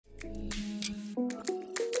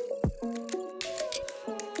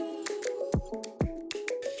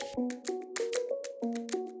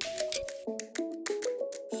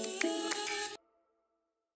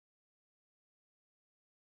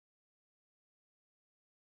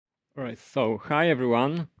All right, so hi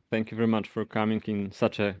everyone. Thank you very much for coming in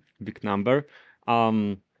such a big number.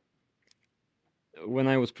 Um, when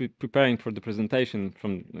I was preparing for the presentation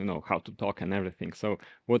from, how to talk and everything, so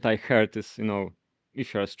what I heard is,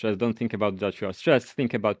 if you are stressed, don't think about that you are stressed,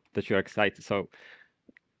 think about that you are excited. So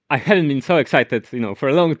I hadn't been so excited, for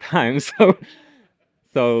a long time. So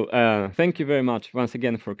thank you very much once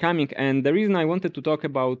again for coming. And the reason I wanted to talk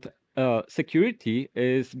about security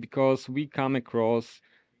is because we come across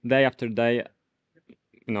day after day,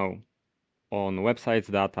 you know, on websites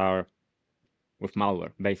that are with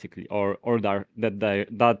malware, basically, or that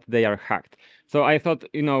they are hacked. So I thought,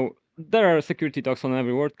 there are security talks on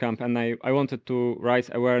every WordCamp, and I wanted to raise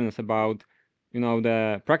awareness about,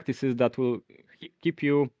 the practices that will keep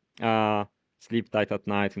you sleep tight at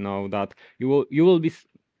night. That you will be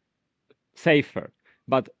safer.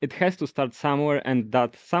 But it has to start somewhere, and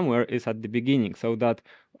that somewhere is at the beginning. So that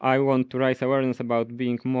I want to raise awareness about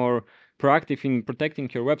being more proactive in protecting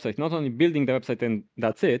your website, not only building the website and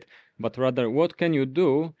that's it, but rather what can you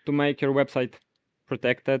do to make your website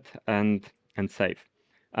protected and safe.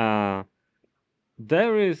 Uh,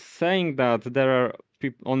 there is saying that there are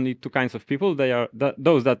only two kinds of people. They are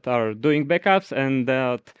those that are doing backups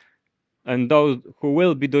and those who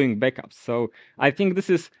will be doing backups. So I think this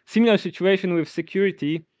is similar situation with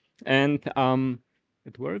security, and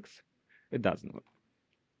it works. It doesn't work.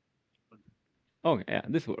 Oh yeah,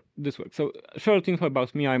 this works. So short info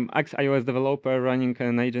about me: I'm ex-iOS developer running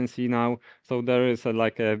an agency now. So there is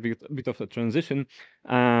like a bit of a transition.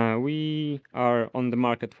 We are on the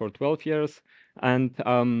market for 12 years, and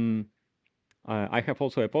I have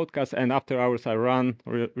also a podcast, and after hours I run,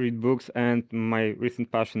 read books, and my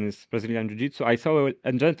recent passion is Brazilian Jiu-Jitsu. I saw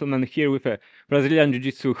a gentleman here with a Brazilian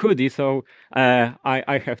Jiu-Jitsu hoodie, so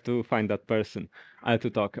I have to find that person to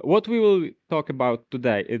talk. What we will talk about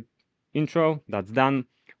today, intro, that's done.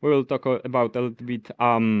 We will talk about a little bit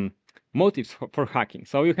motives for hacking.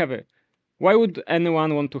 So you have why would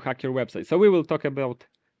anyone want to hack your website? So we will talk about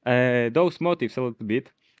those motives a little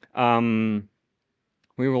bit. Um,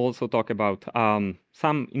 we will also talk about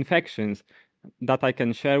some infections that I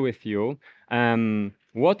can share with you.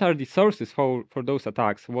 What are the sources for those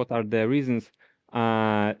attacks? What are the reasons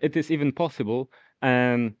it is even possible?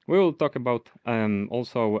 We will talk about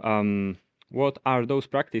also what are those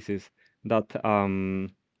practices that I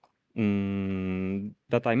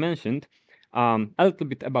mentioned. A little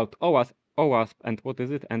bit about OWASP and what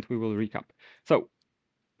is it, and we will recap. So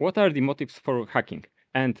what are the motives for hacking?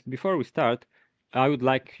 And before we start, I would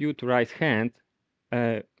like you to raise hand.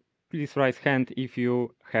 Uh, please raise hand if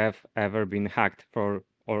you have ever been hacked for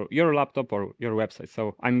or your laptop or your website.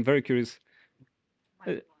 So I'm very curious.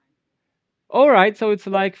 Uh, all right, so it's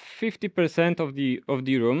like 50% of the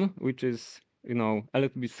room, which is a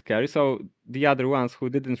little bit scary. So the other ones who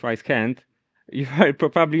didn't raise hand, you are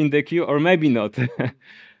probably in the queue or maybe not.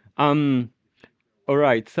 um, All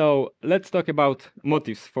right, so let's talk about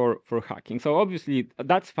motives for hacking. So obviously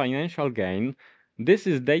that's financial gain. This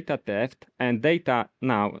is data theft, and data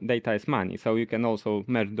is money. So you can also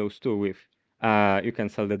merge those two with you can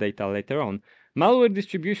sell the data later on. Malware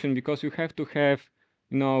distribution, because you have to have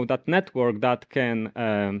that network that can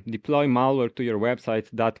deploy malware to your website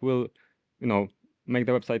that will make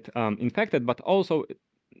the website infected, but also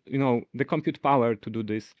the compute power to do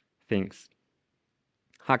these things.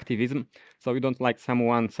 Hacktivism. So you don't like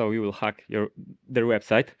someone, so you will hack their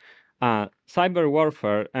website. Cyber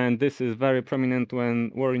warfare, and this is very prominent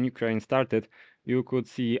when war in Ukraine started. You could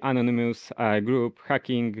see anonymous group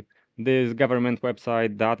hacking this government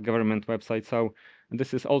website, that government website. So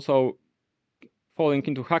this is also falling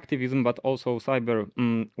into hacktivism, but also cyber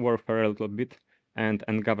warfare a little bit, and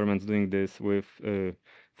governments doing this with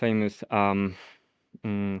famous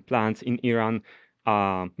plants in Iran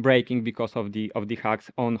breaking because of the hacks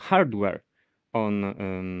on hardware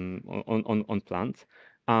on plants.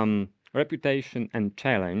 Reputation and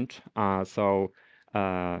challenge. I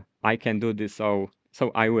can do this, so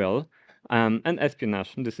I will. And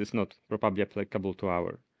espionage. This is not probably applicable to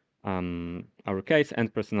our case.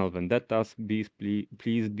 And personal vendettas. Please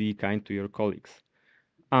be kind to your colleagues.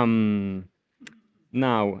 Um,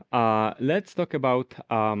 Now, let's talk about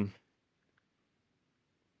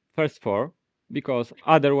first four, because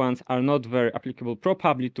other ones are not very applicable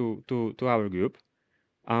probably to our group.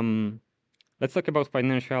 Um, let's talk about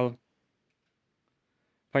financial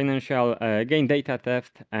gain, data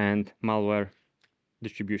theft, and malware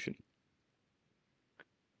distribution.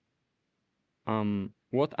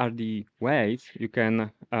 What are the ways you can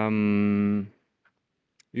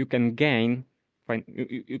gain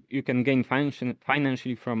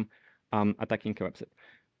financially from attacking a website?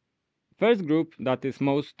 First group that is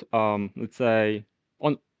most, let's say,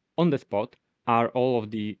 on the spot are all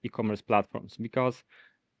of the e-commerce platforms, because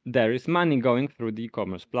there is money going through the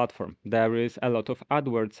e-commerce platform. There is a lot of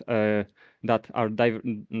AdWords that are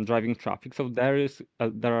driving traffic. So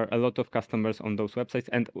there are a lot of customers on those websites,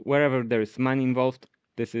 and wherever there is money involved,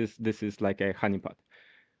 this is like a honeypot.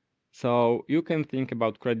 So you can think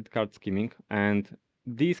about credit card skimming, and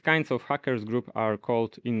these kinds of hackers group are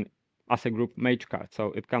called as a group MageCard.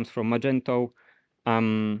 So it comes from Magento.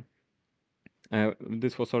 Um,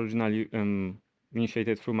 this was originally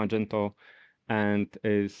initiated through Magento and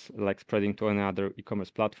is like spreading to another e-commerce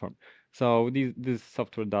platform. So this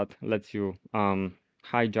software that lets you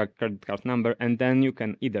hijack credit card number, and then you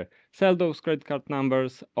can either sell those credit card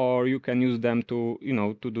numbers, or you can use them to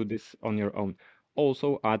to do this on your own.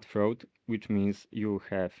 Also ad fraud, which means you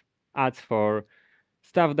have ads for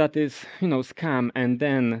stuff that is scam, and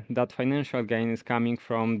then that financial gain is coming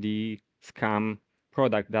from the scam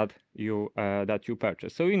product that you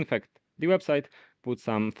purchase. So in fact, the website puts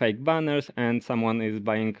some fake banners, and someone is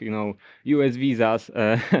buying US visas,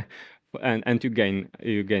 and you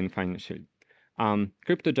gain financially.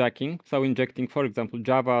 Cryptojacking, so injecting, for example,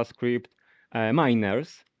 JavaScript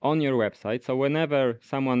miners on your website. So whenever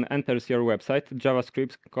someone enters your website,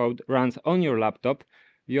 JavaScript code runs on your laptop,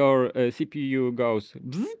 your CPU goes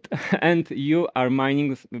bzzzt, and you are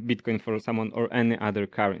mining Bitcoin for someone or any other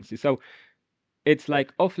currency. So it's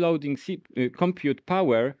like offloading compute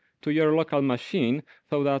power to your local machine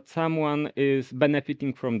so that someone is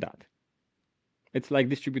benefiting from that. It's like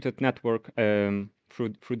distributed network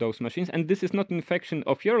through those machines, and this is not infection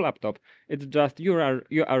of your laptop. It's just you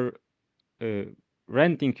are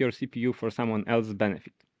renting your CPU for someone else's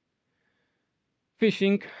benefit.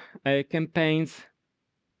 Phishing campaigns,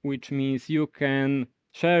 which means you can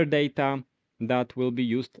share data that will be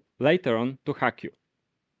used later on to hack you.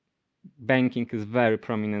 Banking is very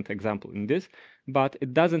prominent example in this, but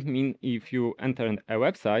it doesn't mean if you enter a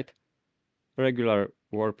website, regular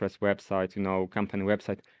WordPress website, company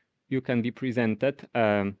website, you can be presented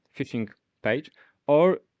phishing page,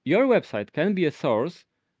 or your website can be a source,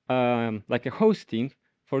 like a hosting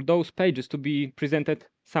for those pages to be presented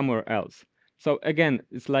somewhere else. So again,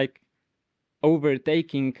 it's like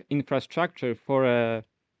overtaking infrastructure for a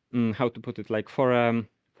how to put it, like for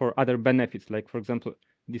other benefits, like for example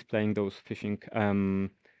displaying those phishing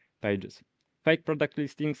pages. Fake product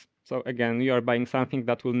listings, so again you are buying something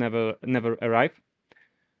that will never arrive.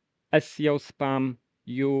 SEO spam,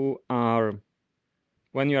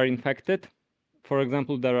 when you are infected, for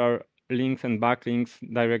example, there are links and backlinks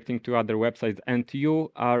directing to other websites, and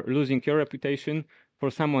you are losing your reputation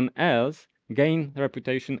for someone else gain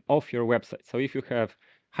reputation of your website. So if you have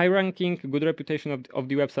high ranking, good reputation of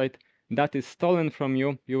the website, that is stolen from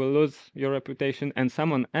you, you will lose your reputation, and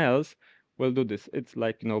someone else will do this. It's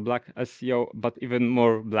like black SEO, but even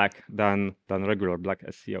more black than regular black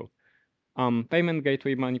SEO. Payment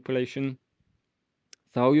gateway manipulation.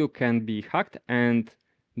 So you can be hacked, and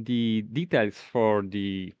the details for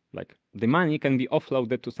the money can be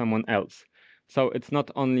offloaded to someone else. So it's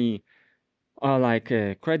not only like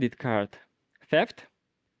a credit card theft.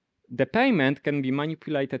 The payment can be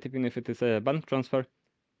manipulated, even if it is a bank transfer,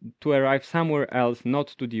 to arrive somewhere else, not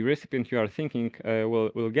to the recipient you are thinking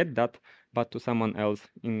will get that, but to someone else,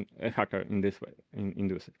 in a hacker in this way,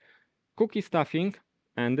 induce it. Cookie stuffing,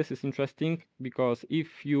 and this is interesting because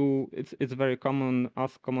it's very common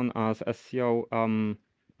as SEO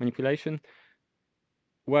manipulation.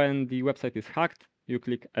 When the website is hacked, you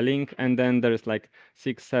click a link, and then there is like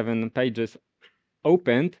 6-7 pages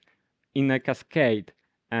opened in a cascade,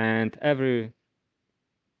 and every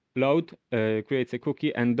load creates a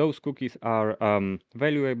cookie, and those cookies are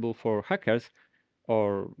valuable for hackers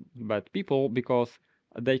or bad people because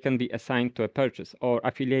they can be assigned to a purchase or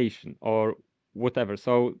affiliation or whatever.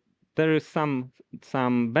 So there is some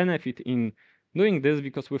benefit in doing this,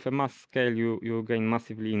 because with a mass scale you gain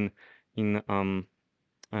massively in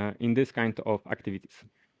this kind of activities.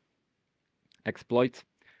 Exploits.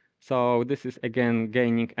 So this is again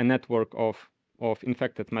gaining a network of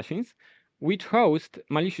infected machines, which host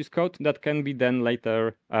malicious code that can be then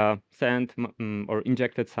later sent or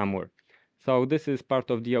injected somewhere. So this is part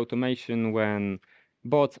of the automation when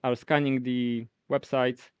bots are scanning the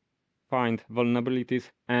websites, find vulnerabilities,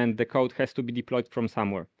 and the code has to be deployed from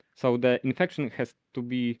somewhere. So the infection has to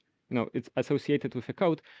be, it's associated with a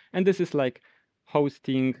code, and this is like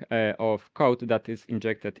hosting of code that is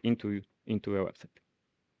injected into a website.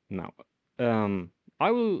 Now, I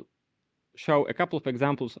will show a couple of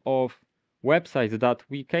examples of websites that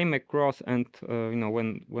we came across, and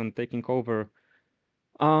when taking over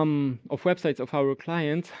of websites of our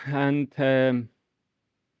clients. And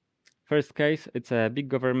first case, it's a big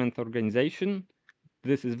government organization.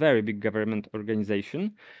 This is very big government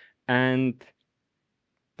organization, and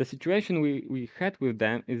the situation we had with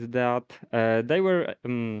them is that they were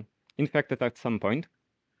infected at some point.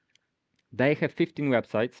 They have 15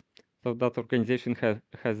 websites, so that organization has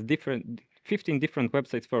 15 different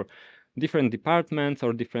websites for different departments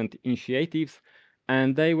or different initiatives,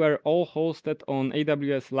 and they were all hosted on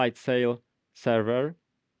AWS Lightsail server,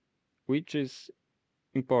 which is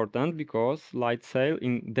important because Lightsail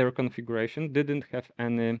in their configuration didn't have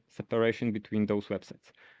any separation between those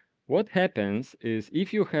websites. What happens is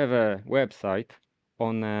if you have a website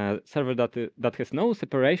on a server that has no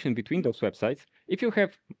separation between those websites, if you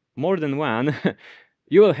have more than one,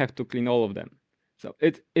 you will have to clean all of them. So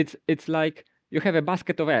it's like you have a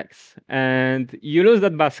basket of eggs and you lose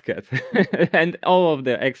that basket and all of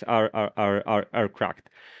the eggs are cracked.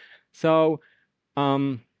 So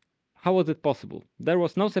how was it possible? There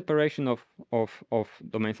was no separation of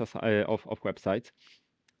domains of websites.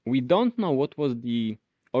 We don't know what was the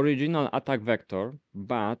original attack vector,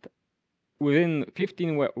 but within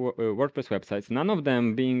 15 WordPress websites, none of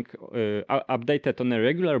them being updated on a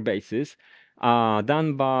regular basis,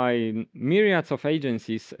 done by myriads of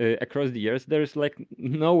agencies across the years, there's like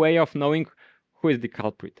no way of knowing who is the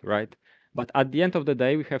culprit, right? But at the end of the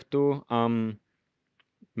day, we have to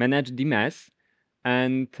manage the mess.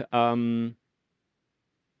 And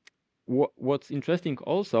what's interesting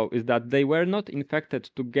also is that they were not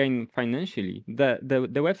infected to gain financially. The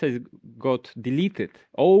websites got deleted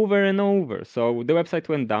over and over. So the website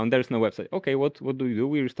went down. There's no website. Okay, what do we do?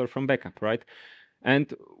 We restore from backup, right?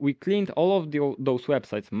 And we cleaned all of those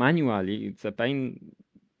websites manually. It's a pain.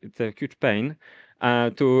 It's a huge pain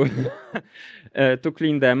to to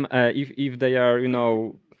clean them if they are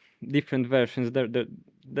different versions.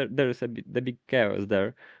 There's the big chaos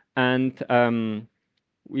there, and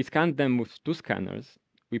we scanned them with 2 scanners,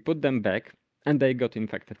 we put them back, and they got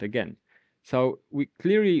infected again. So we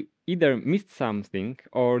clearly either missed something,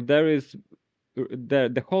 or there is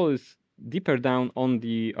the hole is deeper down on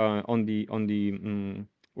the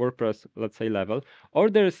WordPress, let's say, level, or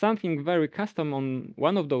there is something very custom on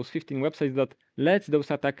one of those 15 websites that lets those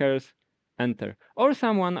attackers enter, or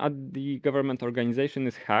someone at the government organization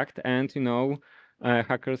is hacked, and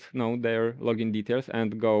hackers know their login details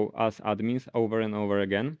and go as admins over and over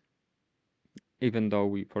again, even though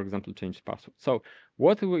we, for example, changed password. So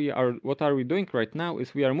what are we doing right now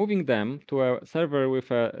is we are moving them to a server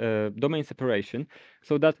with a domain separation,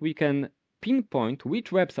 so that we can pinpoint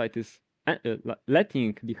which website is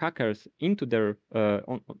letting the hackers into their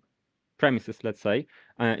premises, let's say,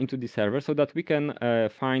 into the server, so that we can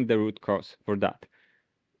find the root cause for that.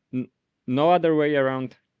 No other way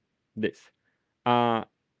around this.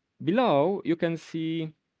 Below, you can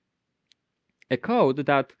see a code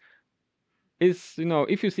that is,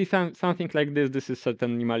 if you see something like this is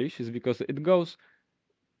certainly malicious, because it goes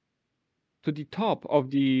to the top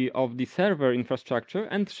of the server infrastructure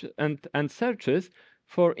and searches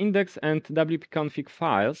for index and wp-config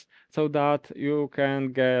files, so that you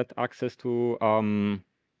can get access to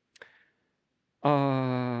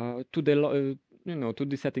to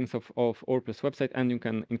the settings of WordPress website, and you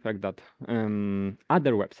can infect that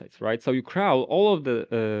other websites, right? So you crawl all of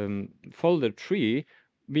the folder tree,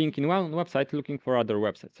 being in one website, looking for other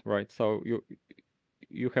websites, right? So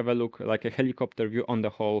you have a look like a helicopter view on the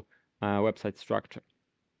whole website structure.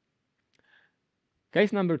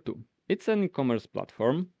 Case number 2. It's an e-commerce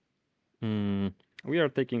platform. We are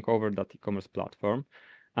taking over that e-commerce platform.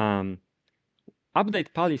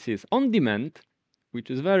 Update policies on demand, which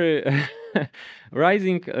is very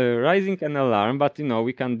rising an alarm, but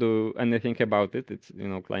we can't do anything about it. It's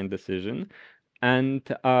client decision, and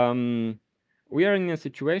we are in a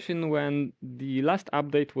situation when the last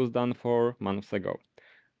update was done 4 months ago,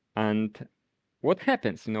 and what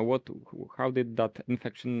happens? How did that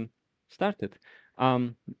infection started?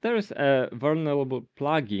 There is a vulnerable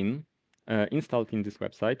plugin installed in this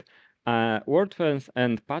website. WordPress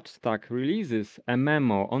and PatchStack releases a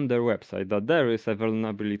memo on their website that there is a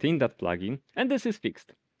vulnerability in that plugin, and this is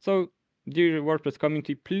fixed. So, dear WordPress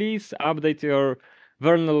community, please update your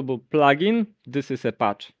vulnerable plugin. This is a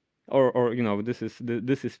patch, or this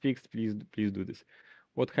is fixed. Please do this.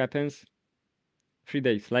 What happens? 3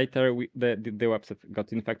 days later, the website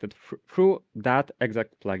got infected through that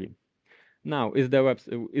exact plugin. Now, is the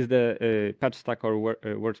PatchStack or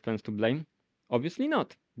WordPress to blame? Obviously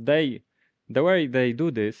not. The way they do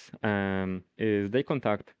this is they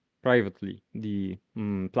contact privately the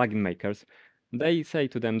plugin makers. They say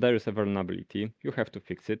to them, there is a vulnerability, you have to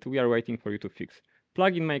fix it, we are waiting for you to fix.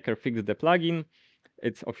 plugin maker fixed the plugin.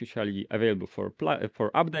 It's officially available for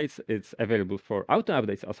updates. It's available for auto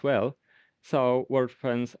updates as well. So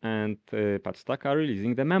WordPress and Patchstack are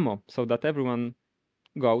releasing the memo so that everyone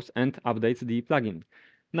goes and updates the plugin.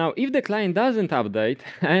 Now, if the client doesn't update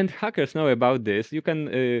and hackers know about this, you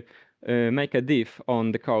can make a diff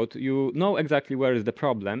on the code. You know exactly where is the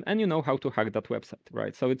problem and you know how to hack that website,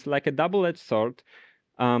 right? So it's like a double-edged sword.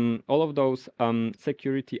 All of those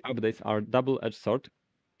security updates are double-edged sword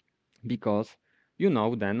because you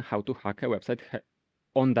know then how to hack a website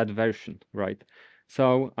on that version, right?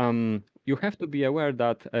 So you have to be aware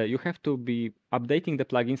that you have to be updating the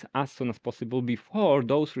plugins as soon as possible before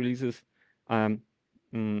those releases um,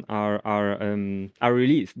 are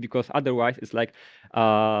released, because otherwise it's like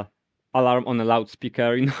alarm on a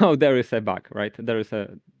loudspeaker. You know, there is a bug, right? There is a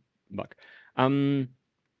bug.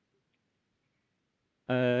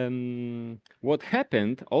 What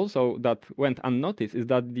happened also that went unnoticed is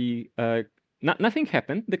that nothing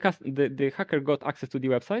happened. The hacker got access to the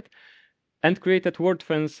website and created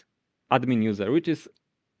WordPress admin user, which is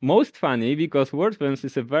most funny because WordPress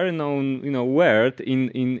is a very known word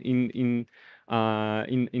in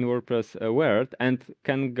WordPress world and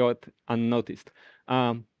can get unnoticed.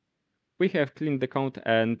 We have cleaned the code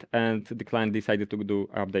and the client decided to do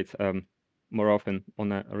updates more often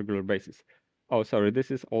on a regular basis. Oh, sorry,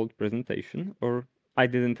 this is old presentation, or I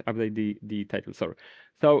didn't update the title, sorry.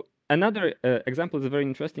 So another example is very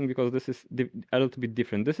interesting because this is a little bit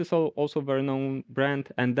different. This is also very known brand,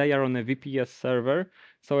 and they are on a VPS server.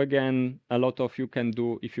 So again, a lot of you can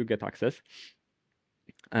do if you get access.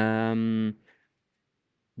 The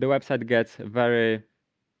website gets very,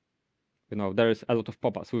 there is a lot of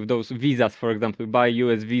pop-ups with those visas, for example, buy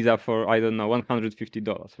US visa for, I don't know,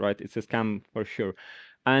 $150, right? It's a scam for sure.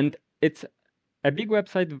 And it's a big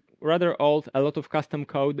website, rather old, a lot of custom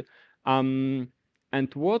code. And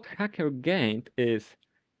what hacker gained is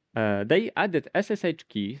they added SSH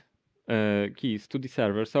keys to the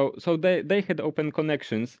server. So they had open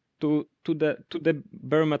connections to the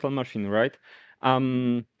bare metal machine, right?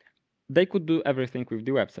 They could do everything with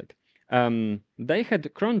the website. They had a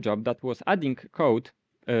cron job that was adding code.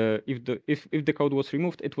 If the code was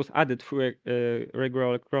removed, it was added through a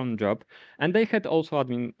regular cron job, and they had also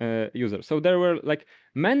admin users. So there were like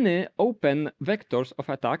many open vectors of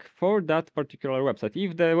attack for that particular website.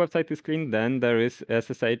 If the website is clean, then there is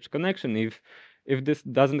SSH connection. If this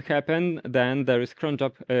doesn't happen, then there is cron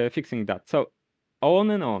job fixing that. So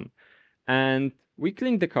on and on. And we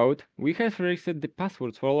cleaned the code. We have reset the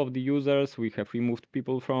passwords for all of the users. We have removed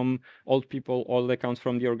all the accounts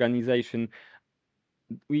from the organization.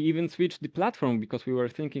 We even switched the platform because we were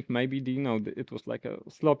thinking maybe it was like a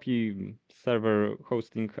sloppy server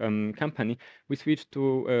hosting company. We switched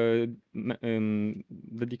to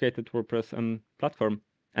dedicated WordPress platform,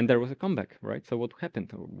 and there was a comeback, right? So what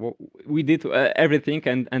happened? We did everything,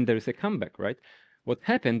 and there is a comeback, right? What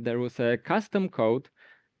happened? There was a custom code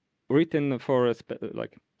written for a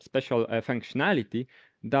special functionality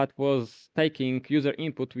that was taking user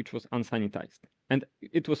input which was unsanitized. And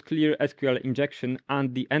it was clear SQL injection,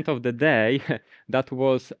 and the end of the day, that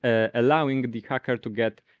was allowing the hacker to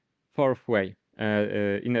get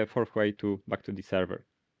in a fourth way back to the server.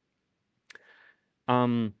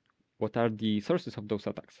 What are the sources of those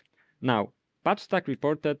attacks? Now, Patchstack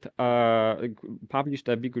published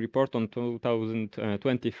a big report on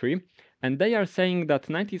 2023, and they are saying that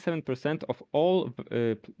 97% of all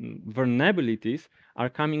vulnerabilities are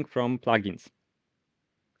coming from plugins.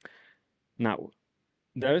 Now,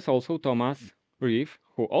 there is also Thomas Reeve,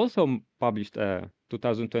 who also published a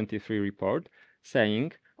 2023 report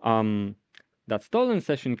saying that stolen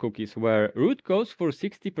session cookies were root cause for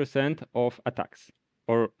 60% of attacks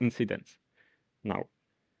or incidents. Now,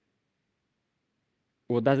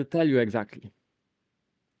 what does it tell you exactly?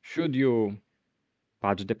 Should you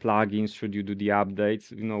patch the plugins? Should you do the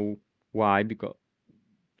updates? Why? Because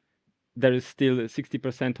there is still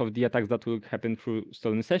 60% of the attacks that will happen through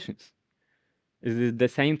stolen sessions. Is it the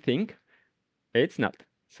same thing? It's not.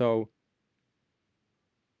 So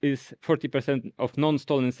is 40% of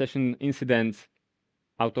non-stolen session incidents,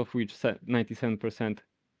 out of which 97%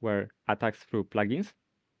 were attacks through plugins?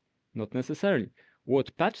 Not necessarily.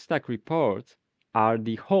 What Patchstack reports are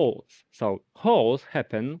the holes. So holes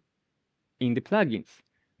happen in the plugins.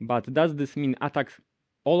 But does this mean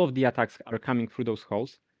all of the attacks are coming through those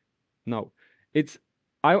holes? No.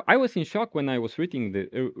 I was in shock when I was reading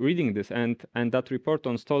this, and that report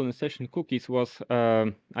on stolen session cookies was,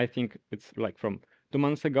 I think it's like from 2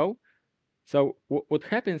 months ago. So what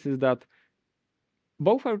happens is that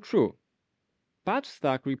both are true. patch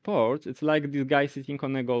stack reports, it's like this guy sitting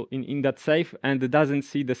on a goal in that safe and doesn't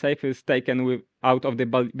see the safe is taken out of the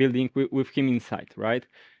building with him inside, right?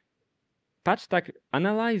 Patch stack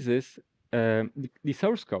analyzes the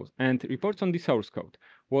source code and reports on the source code.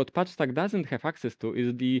 What patch stack doesn't have access to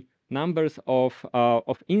is the numbers of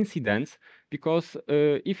incidents, because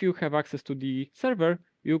if you have access to the server,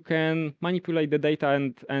 you can manipulate the data,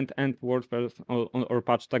 and WordPress or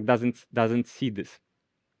patch stack doesn't see this.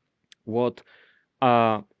 What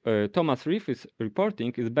Thomas Reef is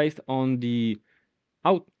reporting is based on the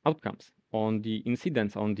outcomes, on the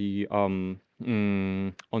incidents, on the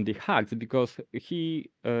hacks, because he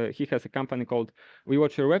has a company called We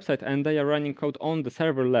Watch Your Website, and they are running code on the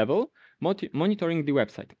server level, monitoring the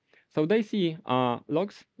website. So they see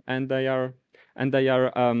logs, and they are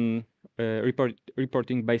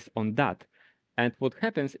reporting based on that. And what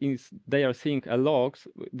happens is they are seeing a lot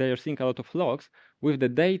of logs with the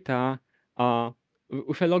data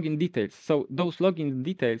with a login details. So those login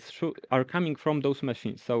details are coming from those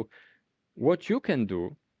machines. So what you can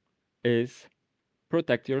do is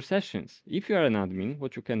protect your sessions. If you are an admin,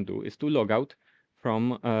 what you can do is to log out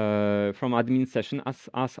from admin session as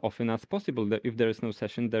often as possible. If there is no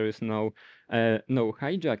session, there is no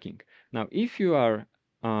hijacking. Now, if you are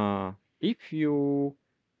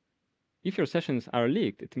if your sessions are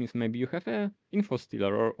leaked, it means maybe you have a info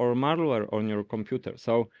stealer or malware on your computer.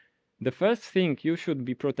 So the first thing you should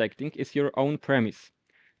be protecting is your own premise.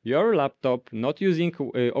 Your laptop, not using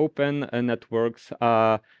open networks,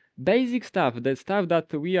 basic stuff, the stuff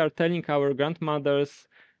that we are telling our grandmothers,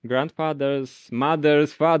 grandfathers,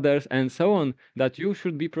 mothers, fathers, and so on, that you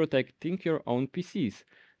should be protecting your own PCs.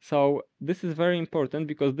 So this is very important,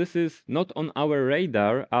 because this is not on our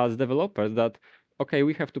radar as developers, that okay,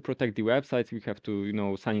 we have to protect the websites, we have to,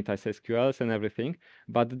 sanitize SQLs and everything.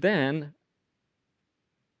 But then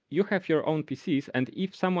you have your own PCs, and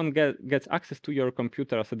if someone gets access to your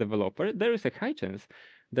computer as a developer, there is a high chance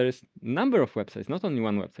there is number of websites, not only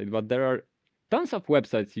one website, but there are tons of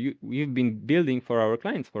websites we've been building for our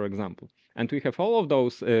clients, for example. And we have all of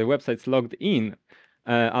those websites logged in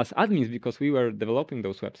as admins because we were developing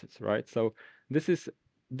those websites, right? So this is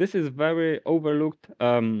very overlooked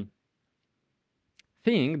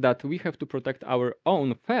thing, that we have to protect our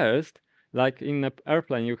own first. Like in an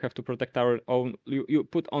airplane, you have to protect our own. You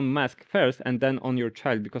put on mask first and then on your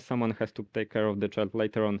child, because someone has to take care of the child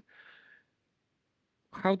later on.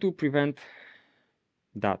 How to prevent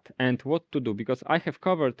that and what to do? Because I have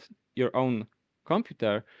covered your own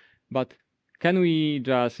computer, but can we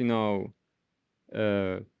just, not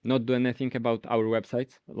do anything about our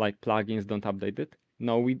websites, like plugins don't update it?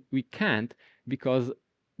 No, we can't, because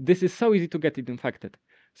this is so easy to get it infected.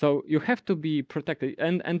 So you have to be protected,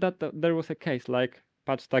 and that there was a case like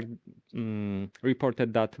patchstack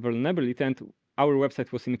reported that vulnerability, and our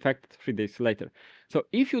website was infected 3 days later. So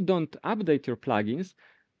if you don't update your plugins,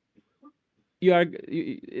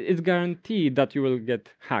 it's guaranteed that you will get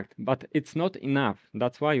hacked, but it's not enough.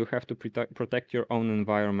 That's why you have to protect your own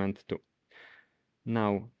environment too.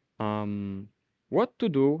 Now, what to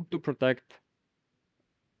do to protect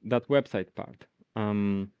that website part?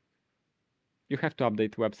 You have to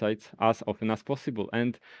update websites as often as possible,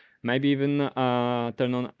 and maybe even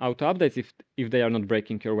turn on auto updates if they are not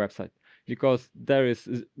breaking your website, because there is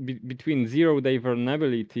between 0-day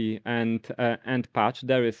vulnerability and patch,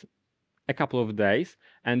 there is a couple of days,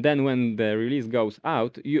 and then when the release goes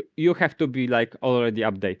out, you have to be like already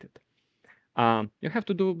updated. You have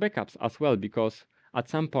to do backups as well, because at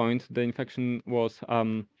some point the infection was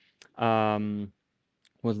done,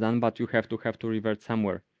 but you have to revert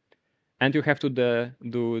somewhere, and you have to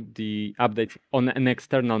do the updates on an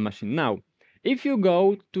external machine. Now, if you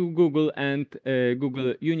go to Google and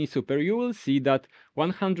Google Unisuper, you will see that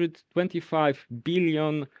 125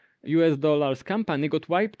 billion US dollars company got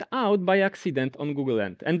wiped out by accident on Google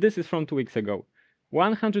End, and this is from 2 weeks ago.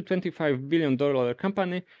 $125 billion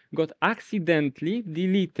company got accidentally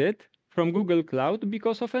deleted from Google Cloud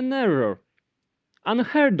because of an error.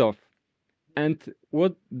 Unheard of. And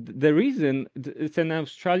what the reason, it's an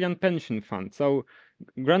Australian pension fund. So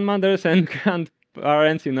grandmothers and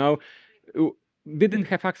grandparents, didn't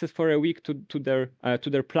have access for a week to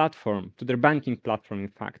their platform, to their banking platform. In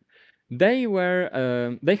fact, they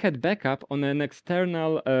had backup on an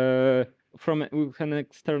external with an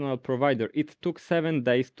external provider. It took 7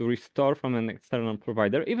 days to restore from an external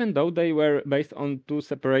provider, even though they were based on 2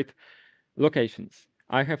 separate locations.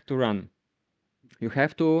 I have to run. You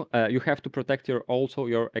have to protect your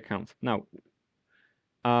accounts. Now,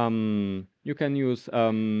 you can't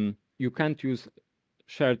use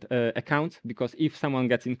shared accounts, because if someone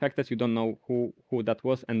gets infected, you don't know who that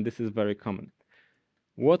was, and this is very common.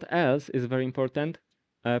 What else is very important?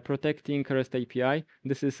 Protecting REST API.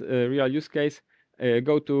 This is a real use case.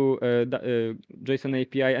 Go to the JSON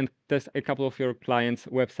API and test a couple of your clients'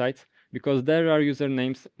 websites, because there are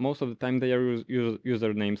usernames. Most of the time, they are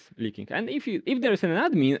usernames leaking. And if there is an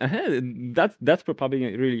admin, that's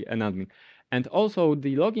probably really an admin. And also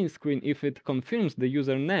the login screen, if it confirms the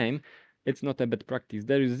username, it's not a bad practice.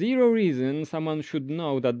 There is zero reason someone should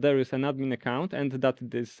know that there is an admin account and that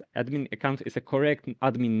this admin account is a correct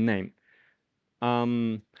admin name.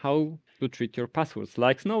 How to treat your passwords,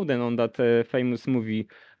 like Snowden on that famous movie,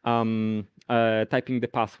 typing the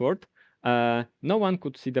password. No one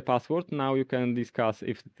could see the password. Now you can discuss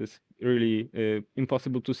if it is really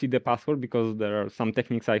impossible to see the password, because there are some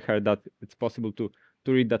techniques I heard that it's possible to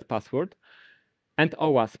read that password. And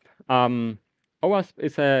OWASP. OWASP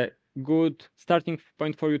is a good starting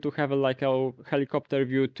point for you to have like a helicopter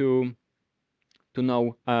view to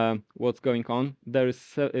know what's going on. There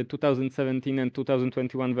is 2017 and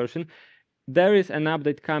 2021 version. There is an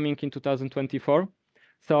update coming in 2024,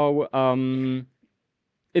 so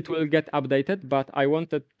it will get updated. But I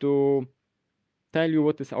wanted to tell you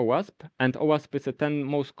what is OWASP, and OWASP is the 10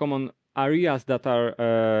 most common areas that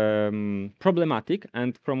are problematic,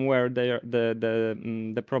 and from where they are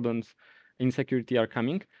the problems in security are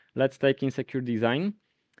coming. Let's take insecure design,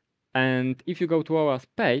 and if you go to OWASP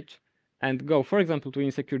page and go, for example, to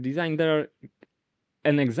insecure design, there are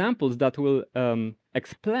examples that will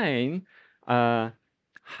explain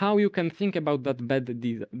how you can think about that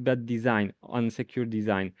bad design, unsecure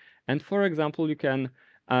design. And for example, you can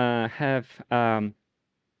have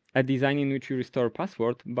a design in which you restore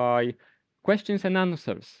password by questions and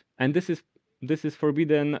answers. And this is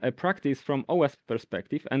forbidden practice from OWASP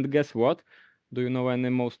perspective. And guess what? Do you know any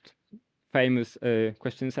most famous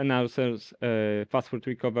questions and answers password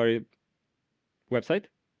recovery website?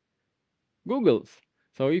 Google's.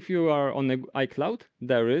 So if you are on iCloud,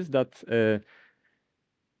 there is that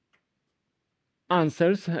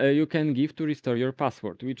answers you can give to restore your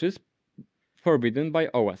password, which is forbidden by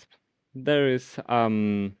OWASP. There is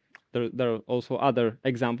there are also other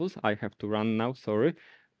examples. I have to run now, sorry.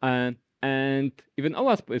 And even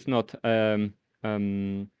OWASP is not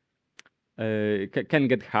can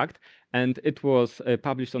get hacked, and it was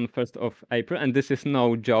published on 1st of April, and this is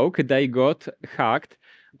no joke. They got hacked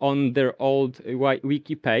on their old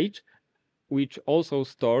wiki page, which also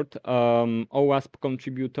stored OWASP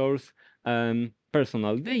contributors'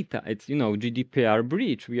 personal data. It's, GDPR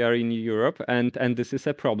breach. We are in Europe, and this is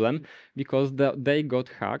a problem because they got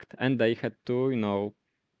hacked, and they had to,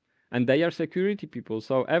 and they are security people,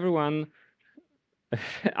 so everyone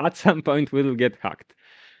at some point will get hacked.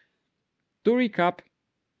 To recap,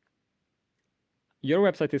 your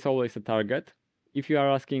website is always a target. If you are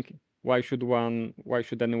asking why should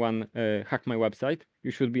anyone hack my website, you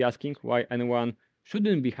should be asking why anyone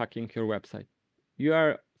shouldn't be hacking your website. You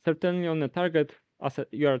are certainly on a target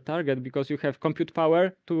you are a target because you have compute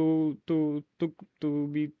power to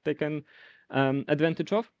be taken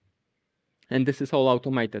advantage of, and this is all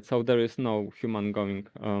automated, so there is no human going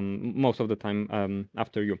most of the time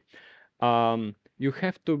after you. You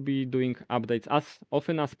have to be doing updates as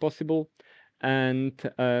often as possible, and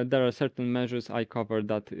there are certain measures I covered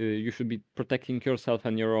that you should be protecting yourself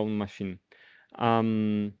and your own machine.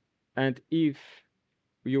 And if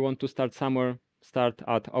you want to start somewhere, start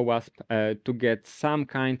at OWASP to get some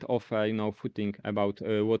kind of footing about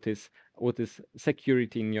what is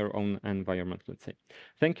security in your own environment, let's say.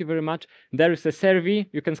 Thank you very much. There is a survey.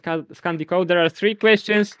 You can scan the code. There are 3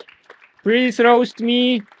 questions. Please roast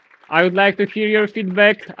me. I would like to hear your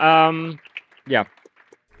feedback. Yeah.